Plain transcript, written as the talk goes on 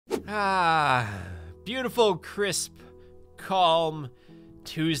Beautiful, crisp, calm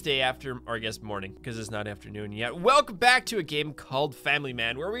Tuesday or I guess morning, because it's not afternoon yet. Welcome back to a game called Family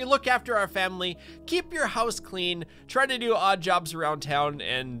Man, where we look after our family, keep your house clean, try to do odd jobs around town,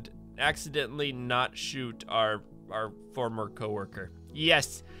 and accidentally not shoot our former coworker.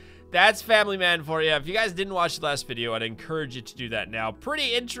 Yes, that's Family Man for you. If you guys didn't watch the last video, I'd encourage you to do that now.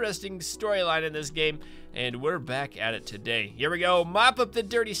 Pretty interesting storyline in this game, and we're back at it today. Here we go. Mop up the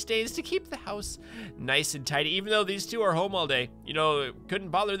dirty stains to keep the house nice and tidy. Even though these two are home all day, you know,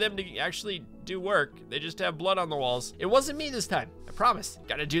 couldn't bother them to actually do work. They just have blood on the walls. It wasn't me this time, I promise.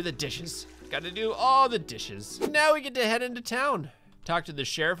 Gotta do the dishes. Gotta do all the dishes. Now we get to head into town. Talk to the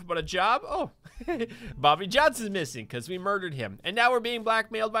sheriff about a job. Oh, Bobby Johnson's missing because we murdered him. And now we're being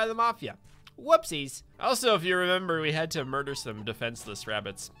blackmailed by the mafia. Whoopsies. Also, if you remember, we had to murder some defenseless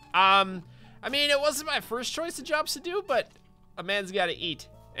rabbits. I mean, it wasn't my first choice of jobs to do, but a man's got to eat.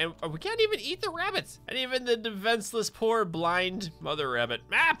 And we can't even eat the rabbits. And even the defenseless, poor, blind mother rabbit.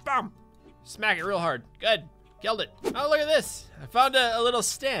 Ah, boom. Smack it real hard. Good. Killed it. Oh, look at this. I found a little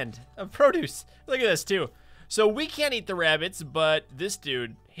stand of produce. Look at this, too. So we can't eat the rabbits, but this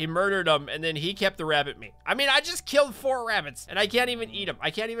dude, he murdered them, and then he kept the rabbit meat. I mean, I just killed 4 rabbits, and I can't even eat them. I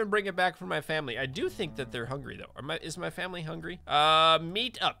can't even bring it back for my family. I do think that they're hungry, though. Is my family hungry?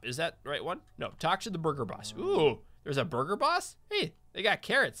 Meat up. Is that the right one? No, talk to the burger boss. Ooh, there's a burger boss? Hey, they got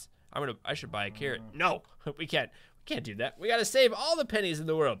carrots. I should buy a carrot. No, we can't do that. We gotta save all the pennies in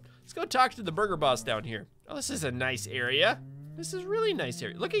the world. Let's go talk to the burger boss down here. Oh, this is a nice area. This is really nice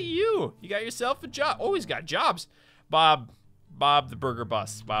area. Look at you. You got yourself a job. Oh, he's got jobs. Bob the burger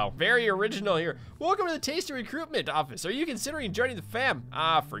boss. Wow, very original here. Welcome to the Tasty Recruitment Office. Are you considering joining the fam?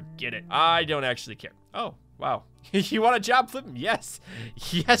 Forget it. I don't actually care. Oh, wow. You want a job flipping? Yes.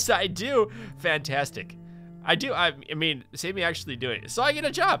 Yes, I do. Fantastic. I do. I mean, save me actually doing it. So I get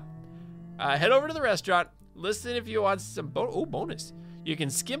a job. Head over to the restaurant. Listen if you want some bonus. You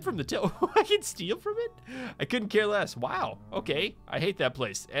can skim from the till. I can steal from it? I couldn't care less. Wow. Okay. I hate that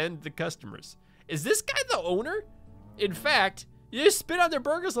place and the customers. Is this guy the owner? In fact, you just spit on their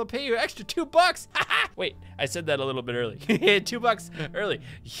burgers, they'll pay you extra $2. Wait, I said that a little bit early. $2 early.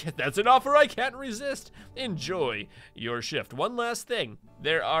 Yeah, that's an offer I can't resist. Enjoy your shift. One last thing.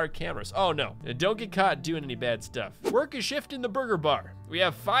 There are cameras. Oh no, don't get caught doing any bad stuff. Work a shift in the burger bar. We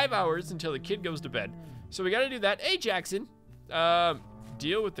have 5 hours until the kid goes to bed. So we gotta do that. Hey, Jackson.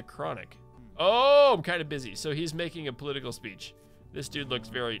 Deal with the chronic. Oh, I'm kind of busy. So he's making a political speech. This dude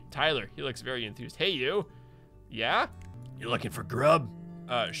looks Tyler, he looks very enthused. Hey, you. Yeah? You're looking for grub?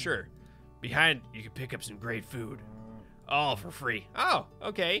 Sure. Behind, you can pick up some great food. All for free. Oh,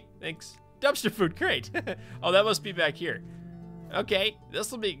 okay, thanks. Dumpster food, great. Oh, that must be back here. Okay,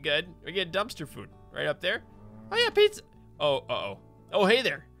 this'll be good. We get dumpster food right up there. Oh yeah, pizza. Oh, uh-oh. Oh, hey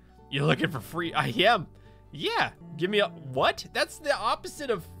there. You looking for free? I am. Yeah, give me a, what? That's the opposite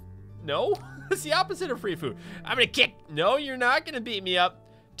of, no? That's the opposite of free food. I'm gonna kick. No, you're not gonna beat me up.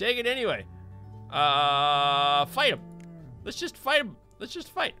 Take it anyway. Fight him. Let's just fight him. Let's just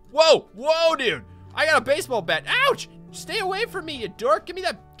fight. Whoa, whoa, dude. I got a baseball bat. Ouch! Stay away from me, you dork. Give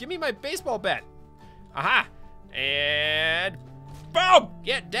me my baseball bat. Aha. And boom!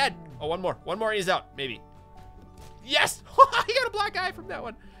 Get dead. Oh, one more and he's out, maybe. Yes! I got a black eye from that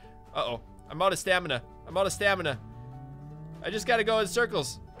one. Uh-oh, I'm out of stamina. I just gotta go in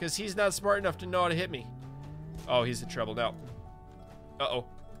circles because he's not smart enough to know how to hit me. Oh, he's in trouble now. Uh-oh.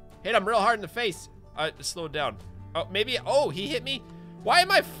 Hit him real hard in the face. Slow it down. Oh, maybe, oh, he hit me. Why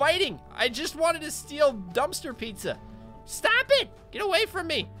am I fighting? I just wanted to steal dumpster pizza. Stop it! Get away from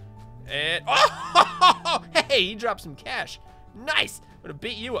me. And, oh, hey, he dropped some cash. Nice. I'm gonna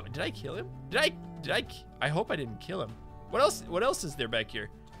beat you up. Did I kill him? I hope I didn't kill him. What else is there back here?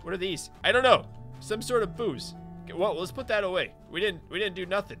 What are these? I don't know. Some sort of booze. Okay, well, let's put that away. We didn't do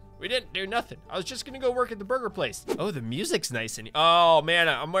nothing. I was just gonna go work at the burger place. Oh, the music's nice and oh man,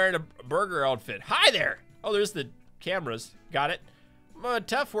 I'm wearing a burger outfit. Hi there. Oh, there's the cameras. Got it.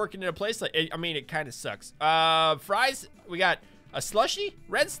 Tough working in a place like, I mean, it kind of sucks. Fries. We got a slushie,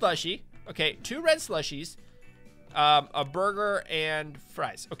 red slushie. Okay, 2 red slushies, a burger and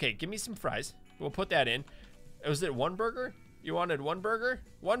fries. Okay, give me some fries. We'll put that in. Was it 1 burger? You wanted 1 burger?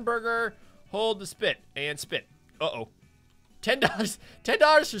 1 burger, hold the spit, and spit. Uh-oh. $10.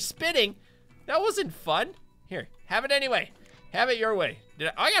 $10 for spitting? That wasn't fun. Here, have it anyway. Have it your way.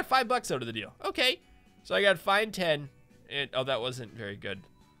 I got $5 out of the deal. Okay. So I got fined 10, and oh, that wasn't very good.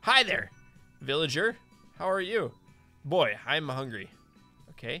 Hi there, villager. How are you? Boy, I'm hungry.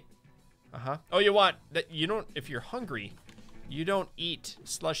 Okay. Uh-huh. Oh, you want that? You don't, if you're hungry, you don't eat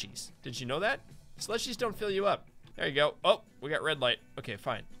slushies. Did you know that? Slushies don't fill you up. There you go. Oh, we got red light. Okay,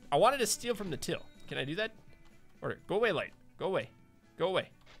 fine. I wanted to steal from the till. Can I do that? Order. Go away, light. Go away. Go away.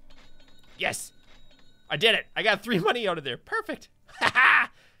 Yes. I did it. I got 3 money out of there. Perfect.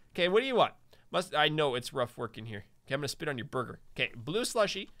 Okay, what do you want? I know it's rough work in here. Okay, I'm gonna spit on your burger. Okay, blue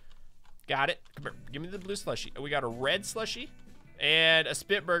slushy. Got it. Come here. Give me the blue slushy. We got a red slushy and a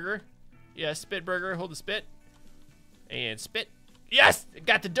spit burger. Yeah, spit burger. Hold the spit. And spit. Yes!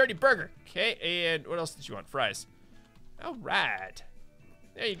 Got the dirty burger. Okay, and what else did you want? Fries. All right.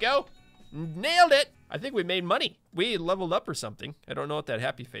 There you go. Nailed it. I think we made money. We leveled up or something. I don't know what that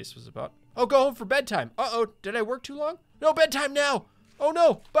happy face was about. Oh, go home for bedtime. Uh-oh, did I work too long? No, bedtime now. Oh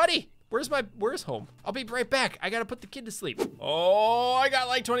no, buddy. Where's home? I'll be right back. I gotta put the kid to sleep. Oh, I got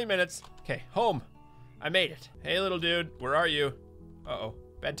like 20 minutes. Okay, home. I made it. Hey, little dude, where are you? Uh-oh,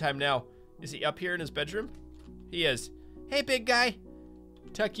 bedtime now. Is he up here in his bedroom? He is. Hey, big guy.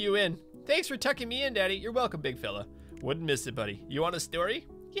 Tuck you in. Thanks for tucking me in, Daddy. You're welcome, big fella. Wouldn't miss it, buddy. You want a story?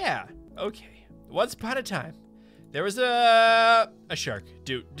 Yeah, okay. Once upon a time, there was a shark.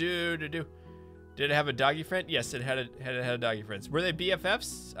 Did it have a doggy friend? Yes, it had a doggy friend. Were they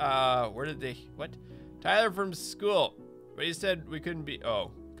BFFs? Where did they, what? Tyler from school. But he said we couldn't be,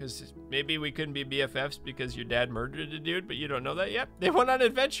 oh, because maybe we couldn't be BFFs because your dad murdered a dude, but you don't know that yet? They went on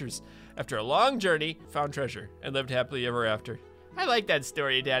adventures. After a long journey, found treasure, and lived happily ever after. I like that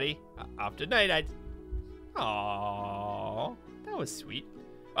story, Daddy. Off to night. Aww, that was sweet.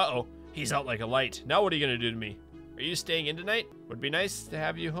 Uh-oh, he's out like a light. Now what are you gonna do to me? Are you staying in tonight? Would be nice to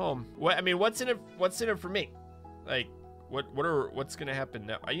have you home. What? I mean, what's in it for me? Like, what's gonna happen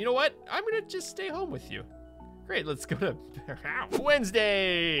now? You know what? I'm gonna just stay home with you. Great, let's go to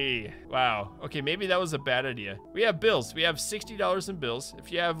Wednesday. Wow. Okay, maybe that was a bad idea. We have bills. We have $60 in bills.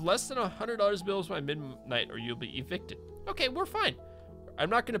 If you have less than $100 bills by midnight, or you'll be evicted. Okay, we're fine. I'm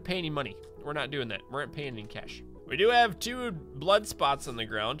not gonna pay any money. We're not doing that. We aren't paying in cash. We do have 2 blood spots on the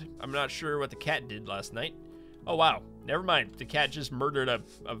ground. I'm not sure what the cat did last night. Oh, wow. Never mind. The cat just murdered a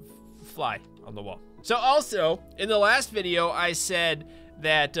fly on the wall. So also, in the last video, I said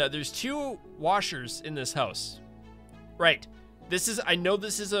that there's 2 washers in this house. Right. I know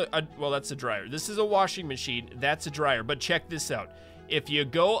this is well, that's a dryer. This is a washing machine. That's a dryer. But check this out. If you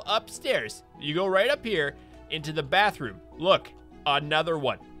go upstairs, you go right up here into the bathroom. Look, another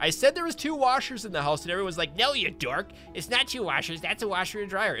one. I said there was 2 washers in the house, and everyone's like, no, you dork. It's not 2 washers. That's a washer and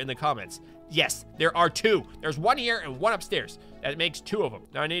dryer in the comments. Yes, there are 2. There's 1 here and 1 upstairs. That makes 2 of them.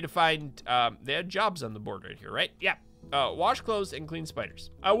 Now I need to find, they had jobs on the board right here, right? Yeah. Wash clothes and clean spiders.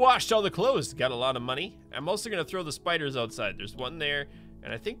 I washed all the clothes, got a lot of money. I'm also gonna throw the spiders outside. There's 1 there,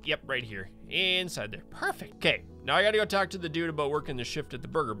 and I think, yep, right here, inside there. Perfect. Okay, now I gotta go talk to the dude about working the shift at the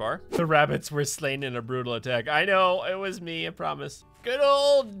burger bar. The rabbits were slain in a brutal attack. I know, it was me, I promise. Good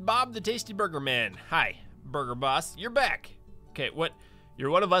old Bob the Tasty Burger Man. Hi, burger boss, you're back. Okay, what? You're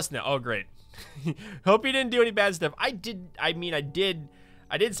one of us now. Oh, great. Hope you didn't do any bad stuff. I did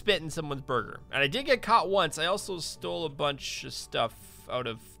spit in someone's burger, and I did get caught once. I also stole a bunch of stuff out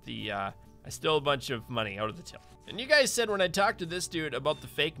of the, I stole a bunch of money out of the till. And you guys said when I talked to this dude about the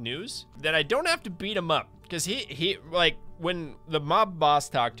fake news that I don't have to beat him up, because he like, when the mob boss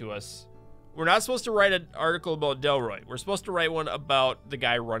talked to us, we're not supposed to write an article about Delroy. We're supposed to write one about the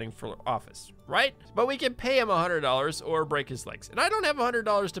guy running for office, right? But we can pay him $100 or break his legs. And I don't have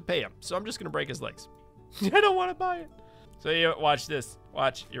 $100 to pay him, so I'm just gonna break his legs. I don't wanna buy it. So you watch this,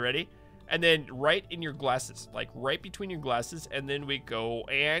 watch, you ready? And then right in your glasses, like right between your glasses, and then we go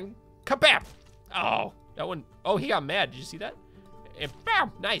and kabam! Oh, that one, oh, he got mad, did you see that? And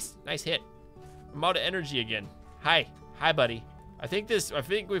bam, nice hit. I'm out of energy again. Hi, buddy. I think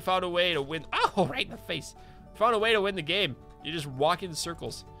we found a way to win. Oh, right in the face. Found a way to win the game. You just walk in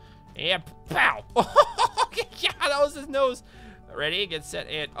circles. And pow. Yeah, that was his nose. Ready, get set,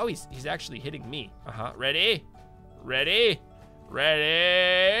 and oh, he's actually hitting me. Ready.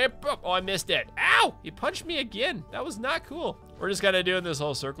 Oh, I missed it. Ow, he punched me again. That was not cool. We're just kind of doing this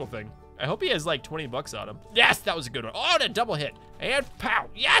whole circle thing. I hope he has like 20 bucks on him. Yes, that was a good one. Oh, and a double hit. And pow,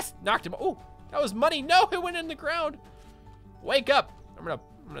 yes, knocked him. Oh, that was money. No, it went in the ground. Wake up. I'm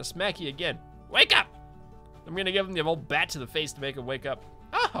gonna smack you again. Wake up. I'm gonna give him the old bat to the face to make him wake up.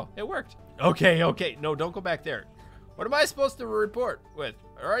 Oh, it worked. Okay. No, don't go back there. What am I supposed to report with?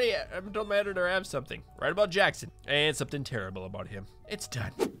 I told my editor I have something. Right about Jackson. And something terrible about him. It's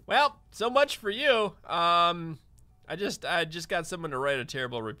done. Well, so much for you. I just got someone to write a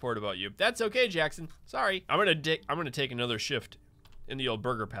terrible report about you. That's okay, Jackson. Sorry. I'm gonna take another shift in the old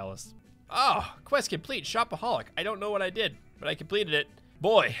Burger Palace. Oh, quest complete, shopaholic. I don't know what I did, but I completed it.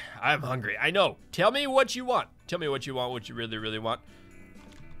 Boy, I'm hungry. I know. Tell me what you want. Tell me what you want, what you really, really want.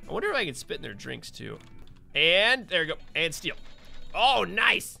 I wonder if I can spit in their drinks too. And there you go. And steal. Oh,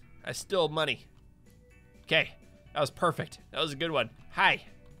 nice. I stole money. Okay, that was perfect. That was a good one. Hi,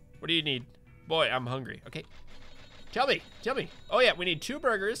 what do you need? Boy, I'm hungry. Okay, tell me. Oh yeah, we need 2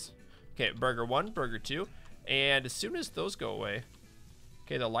 burgers. Okay, burger 1, burger 2. And as soon as those go away,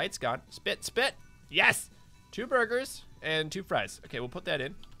 okay, the light's gone. Spit. Yes, 2 burgers and 2 fries. Okay, we'll put that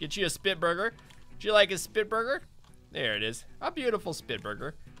in. Get you a spit burger. Do you like a spit burger? There it is, a beautiful spit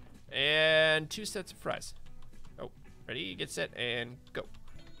burger. And 2 sets of fries. Oh, ready, get set, and go.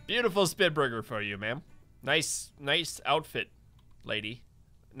 Beautiful spit burger for you, ma'am. Nice outfit, lady.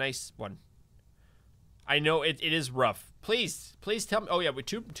 Nice one. I know it is rough. Please tell me. Oh yeah, with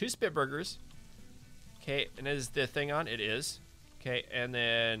two spit burgers. Okay, and is the thing on? It is. Okay, and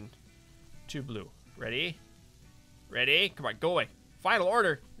then 2 blue. Ready? Come on, go away. Final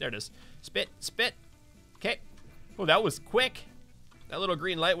order. There it is. Spit. Okay. Oh, that was quick. That little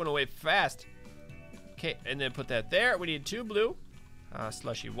green light went away fast. Okay, and then put that there. We need 2 blue.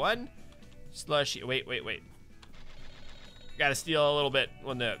 Slushy 1. Slushy. Wait. Gotta steal a little bit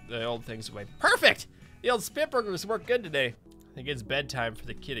when the old thing's away. Perfect! The old spit burgers work good today. I think it's bedtime for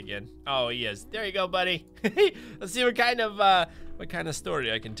the kid again. Oh, he is. There you go, buddy. Let's see what kind of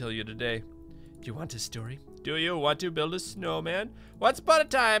story I can tell you today. Do you want a story? Do you want to build a snowman? Once upon a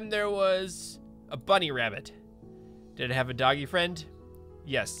time, there was a bunny rabbit. Did it have a doggy friend?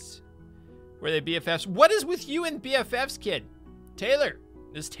 Yes. Were they BFFs? What is with you and BFFs, kid? Taylor.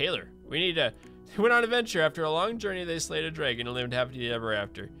 This Taylor. They went on an adventure. After a long journey, they slayed a dragon and lived happily ever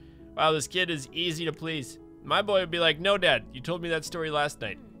after. Wow, this kid is easy to please. My boy would be like, no, Dad, you told me that story last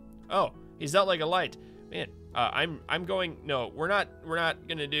night. Oh, he's out like a light. Man, I'm going, no, we're not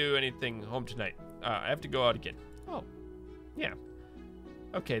gonna do anything home tonight. I have to go out again. Oh, yeah.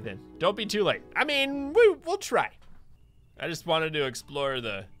 Okay then, don't be too late. I mean, we'll try. I just wanted to explore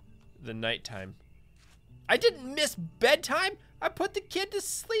the nighttime. I didn't miss bedtime. I put the kid to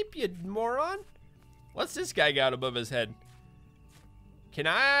sleep, you moron. What's this guy got above his head? Can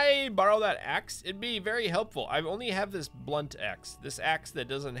I borrow that axe? It'd be very helpful. I only have this blunt axe. This axe that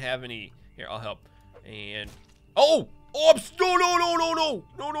doesn't have any. Here, I'll help. And no, I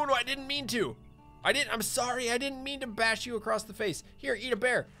didn't mean to. I'm sorry. I didn't mean to bash you across the face. Here, eat a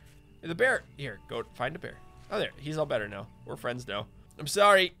bear. The bear. Here, go find a bear. Oh, there. He's all better now. We're friends now. I'm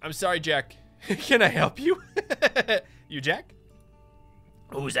sorry, Jack. Can I help you? You, Jack?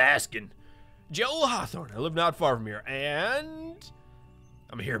 Who's asking? Joe Hawthorne. I live not far from here, and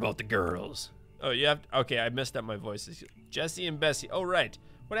I'm here about the girls. Oh, you have. Okay, I messed up my voices. Jesse and Bessie. Oh, right.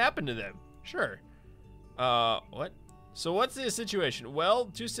 What happened to them? Sure. What? So what's the situation? Well,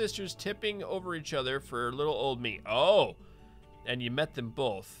 2 sisters tipping over each other for little old me. Oh, and you met them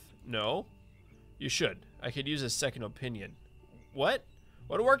both. No, you should. I could use a second opinion. What?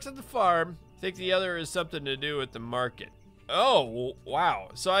 One works at the farm. Think the other is something to do with the market. Oh, wow.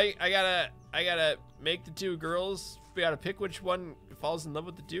 So I gotta make the 2 girls. We gotta pick which one falls in love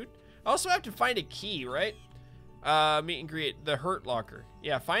with the dude. I also have to find a key, right? Meet and greet. The hurt locker.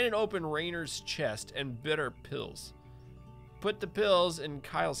 Yeah, find and open Rainer's chest and bitter pills. Put the pills in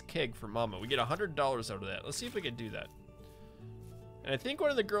Kyle's keg for Mama. We get $100 out of that. Let's see if we can do that. And I think one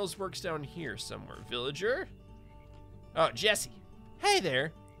of the girls works down here somewhere. Villager? Oh, Jesse. Hey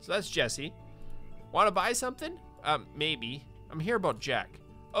there. So that's Jesse. Want to buy something? Maybe. I'm here about Jack.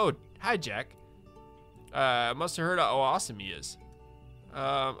 Oh, hi, Jack. Must have heard how awesome he is.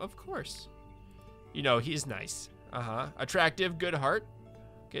 Of course. You know, he's nice. Attractive, good heart.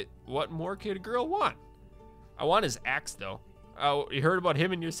 Okay, what more could a girl want? I want his axe, though. Oh, you heard about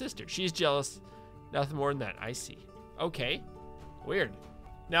him and your sister. She's jealous. Nothing more than that. I see. Okay. Weird.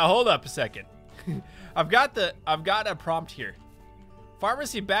 Now, hold up a second. I've got a prompt here.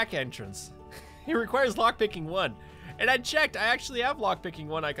 Pharmacy back entrance. It requires lockpicking 1. And I checked. I actually have lockpicking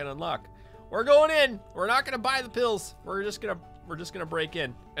 1 I can unlock. We're going in. We're not gonna buy the pills. We're just gonna break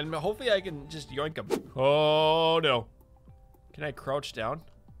in. And hopefully I can just yoink them. Oh no. Can I crouch down?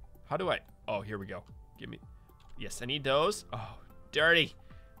 How do I? Oh, here we go. Give me. Yes, I need those. Oh, dirty.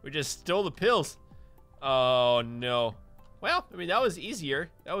 We just stole the pills. Oh no. Well, I mean, that was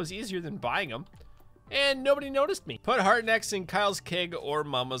easier. That was easier than buying them. And nobody noticed me. Put heart necks in Kyle's keg or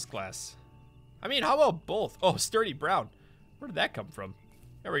Mama's glass. I mean, how about both? Oh, sturdy brown. Where did that come from?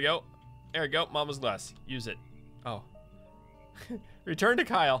 There we go. There we go. Mama's glass. Use it. Oh. Return to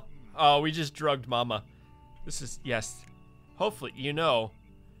Kyle. Oh, we just drugged Mama. This is, yes. Hopefully, you know.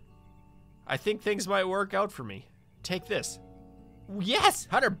 I think things might work out for me. Take this. Yes!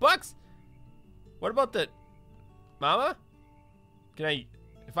 $100! What about the... Mama? Can I...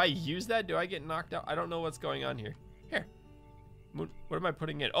 If I use that, do I get knocked out? I don't know what's going on here. Here. What am I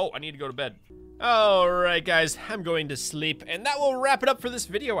putting in? Oh, I need to go to bed. All right, guys, I'm going to sleep, and that will wrap it up for this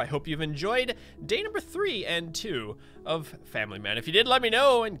video. I hope you've enjoyed day number 3 and 2 of Family Man. If you did, let me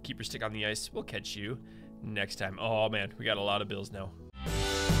know, and keep your stick on the ice. We'll catch you next time. Oh, man, we got a lot of bills now.